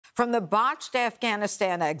From the botched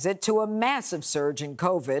Afghanistan exit to a massive surge in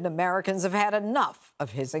COVID, Americans have had enough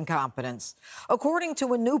of his incompetence. According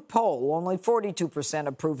to a new poll, only 42%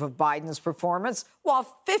 approve of Biden's performance,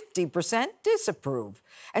 while 50% disapprove.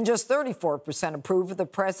 And just 34% approve of the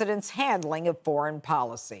president's handling of foreign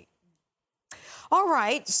policy. All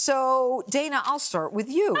right, so, Dana, I'll start with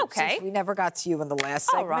you. Okay. Since we never got to you in the last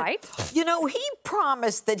segment. All right. You know, he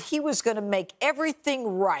promised that he was going to make everything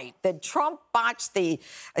right, that Trump botched the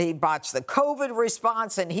COVID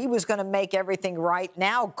response, and he was going to make everything right.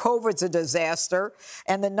 Now COVID's a disaster,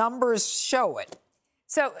 and the numbers show it.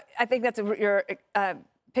 So I think you're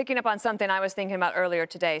picking up on something I was thinking about earlier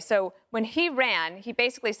today. So when he ran, he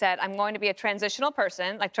basically said, I'm going to be a transitional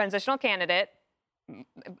person, like transitional candidate.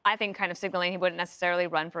 I think kind of signaling he wouldn't necessarily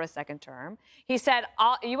run for a second term. He said,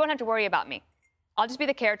 you won't have to worry about me. I'll just be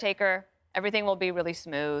the caretaker. Everything will be really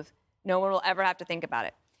smooth. No one will ever have to think about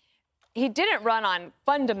it. He didn't run on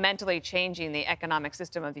fundamentally changing the economic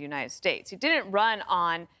system of the United States. He didn't run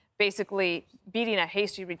on basically beating a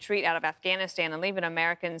hasty retreat out of Afghanistan and leaving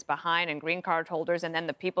Americans behind and green card holders, and then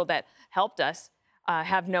the people that helped us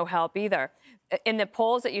have no help either. In the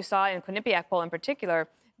polls that you saw, in Quinnipiac poll in particular,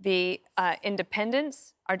 the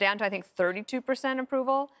independents are down to, I think, 32%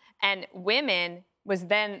 approval. And women was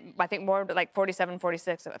then, I think, more like 47,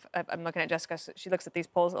 46. I'm looking at Jessica. She looks at these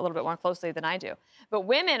polls a little bit more closely than I do. But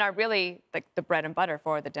women are really like the bread and butter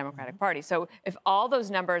for the Democratic Party. So if all those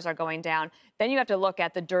numbers are going down, then you have to look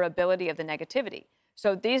at the durability of the negativity.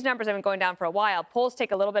 So these numbers have been going down for a while. Polls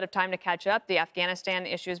take a little bit of time to catch up. The Afghanistan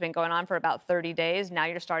issue has been going on for about 30 days. Now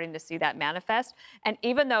you're starting to see that manifest. And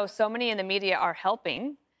even though so many in the media are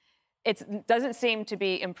helping, it doesn't seem to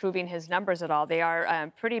be improving his numbers at all. They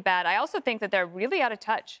are pretty bad. I also think that they're really out of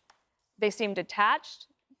touch. They seem detached.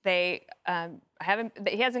 He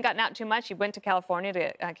hasn't gotten out too much. He went to California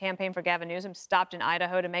to campaign for Gavin Newsom, stopped in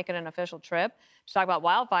Idaho to make it an official trip to talk about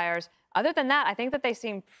wildfires. Other than that, I think that they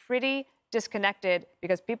seem pretty disconnected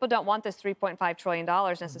because people don't want this $3.5 trillion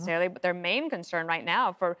necessarily, but their main concern right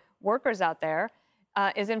now for workers out there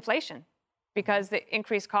is inflation. Because the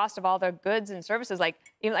increased cost of all the goods and services, like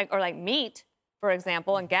meat, for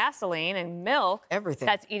example, and gasoline and milk, everything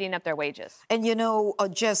that's eating up their wages. And you know,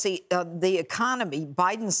 Jesse, the economy,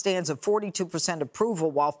 Biden stands at 42%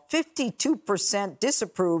 approval, while 52%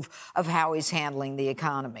 disapprove of how he's handling the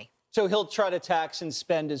economy. So he'll try to tax and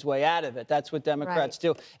spend his way out of it. That's what Democrats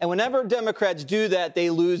do. And whenever Democrats do that, they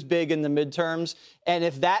lose big in the midterms. And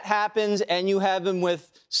if that happens and you have him with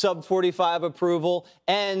sub 45 approval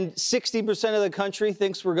and 60% of the country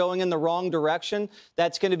thinks we're going in the wrong direction,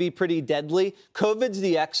 that's going to be pretty deadly. COVID's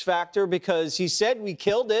the X factor because he said we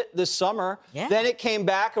killed it this summer. Yeah. Then it came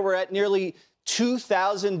back and we're at nearly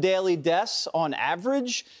 2,000 daily deaths on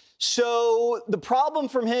average. So the problem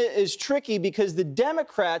from him is tricky because the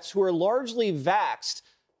Democrats, who are largely vaxxed,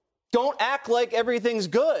 don't act like everything's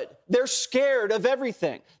good. They're scared of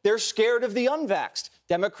everything. They're scared of the unvaxxed.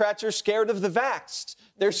 Democrats are scared of the vaxxed.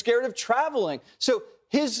 They're scared of traveling. So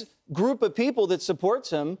his group of people that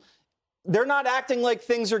supports him, they're not acting like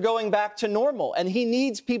things are going back to normal. And he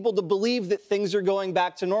needs people to believe that things are going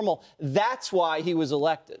back to normal. That's why he was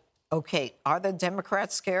elected. Okay, are the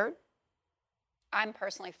Democrats scared? I'm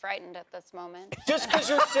personally frightened at this moment. Just because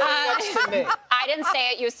you're sitting next to me. I didn't say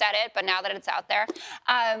it, you said it, but now that it's out there.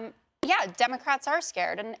 Yeah, Democrats are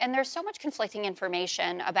scared. And there's so much conflicting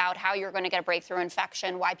information about how you're going to get a breakthrough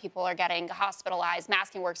infection, why people are getting hospitalized,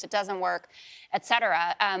 masking works, it doesn't work, et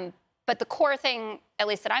cetera. But the core thing, at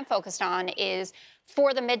least that I'm focused on, is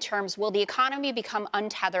for the midterms, will the economy become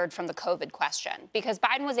untethered from the COVID question? Because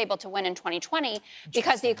Biden was able to win in 2020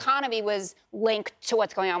 because the economy was linked to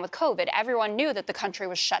what's going on with COVID. Everyone knew that the country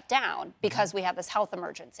was shut down because we have this health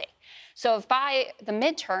emergency. So if by the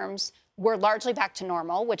midterms we're largely back to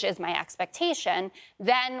normal, which is my expectation,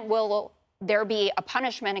 then will there be a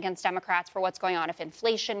punishment against Democrats for what's going on if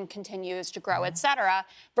inflation continues to grow, et cetera,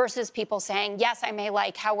 versus people saying, yes, I may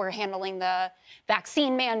like how we're handling the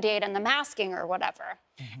vaccine mandate and the masking or whatever.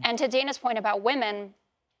 And to Dana's point about women,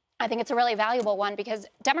 I think it's a really valuable one because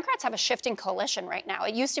Democrats have a shifting coalition right now.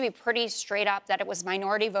 It used to be pretty straight up that it was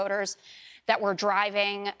minority voters that were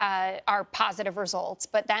driving our positive results.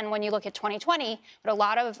 But then when you look at 2020, but a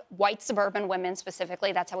lot of white suburban women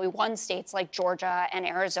specifically, that's how we won states like Georgia and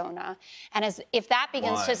Arizona. And if that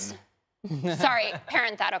begins to... Sorry,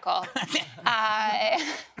 parenthetical.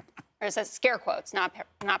 Or it says scare quotes, not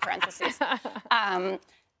parentheses. Then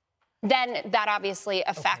that obviously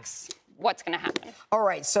affects what's going to happen. All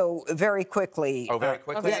right, so very quickly. Oh, very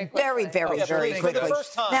quickly? Yeah, very quickly. For the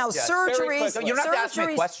first time. Now, Yes. surgeries. No, you don't have to ask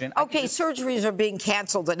me a question. Okay, surgeries are being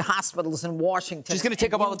canceled in hospitals in Washington. She's going to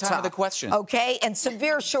take up all the time of the question. Okay, and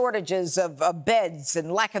severe shortages of beds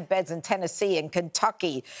and lack of beds in Tennessee and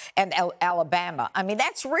Kentucky and Alabama. I mean,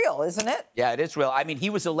 that's real, isn't it? Yeah, it is real. I mean, he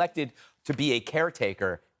was elected to be a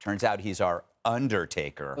caretaker. Turns out he's our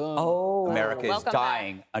undertaker. Oh. America is Welcome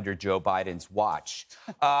dying under Joe Biden's watch.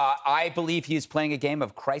 I believe he is playing a game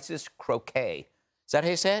of crisis croquet. Is that how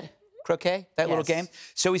you say it? Croquet? That little game?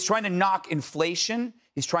 So he's trying to knock inflation.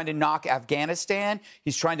 He's trying to knock Afghanistan.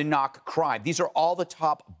 He's trying to knock crime. These are all the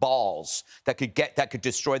top balls that could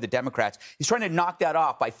destroy the Democrats. He's trying to knock that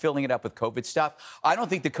off by filling it up with COVID stuff. I don't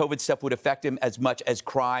think the COVID stuff would affect him as much as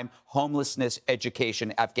crime, homelessness,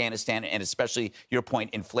 education, Afghanistan, and especially your point,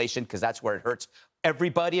 inflation, because that's where it hurts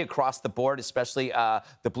everybody across the board, especially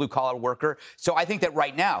the blue-collar worker. So I think that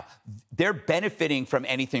right now, they're benefiting from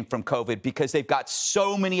anything from COVID because they've got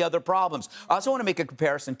so many other problems. I also want to make a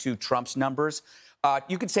comparison to Trump's numbers.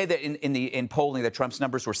 You could say that in polling that Trump's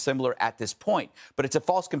numbers were similar at this point, but it's a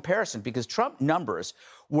false comparison because Trump numbers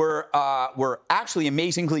were actually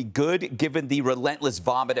amazingly good given the relentless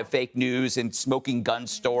vomit of fake news and smoking gun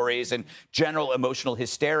stories and general emotional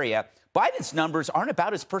hysteria. Biden's numbers aren't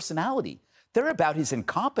about his personality. They're about his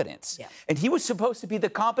incompetence. Yeah. And he was supposed to be the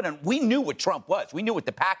competent. We knew what Trump was. We knew what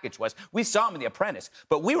the package was. We saw him in The Apprentice.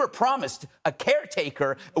 But we were promised a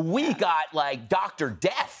caretaker. We got, like, Dr.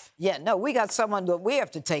 Death. Yeah, no, we got someone that we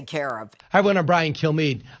have to take care of. Hi, everyone. I'm Brian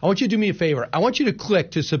Kilmeade. I want you to do me a favor. I want you to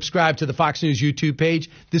click to subscribe to the Fox News YouTube page.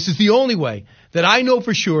 This is the only way that I know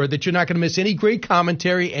for sure that you're not going to miss any great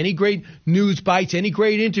commentary, any great news bites, any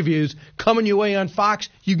great interviews coming your way on Fox.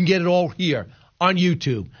 You can get it all here on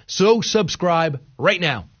YouTube. So subscribe right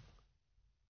now.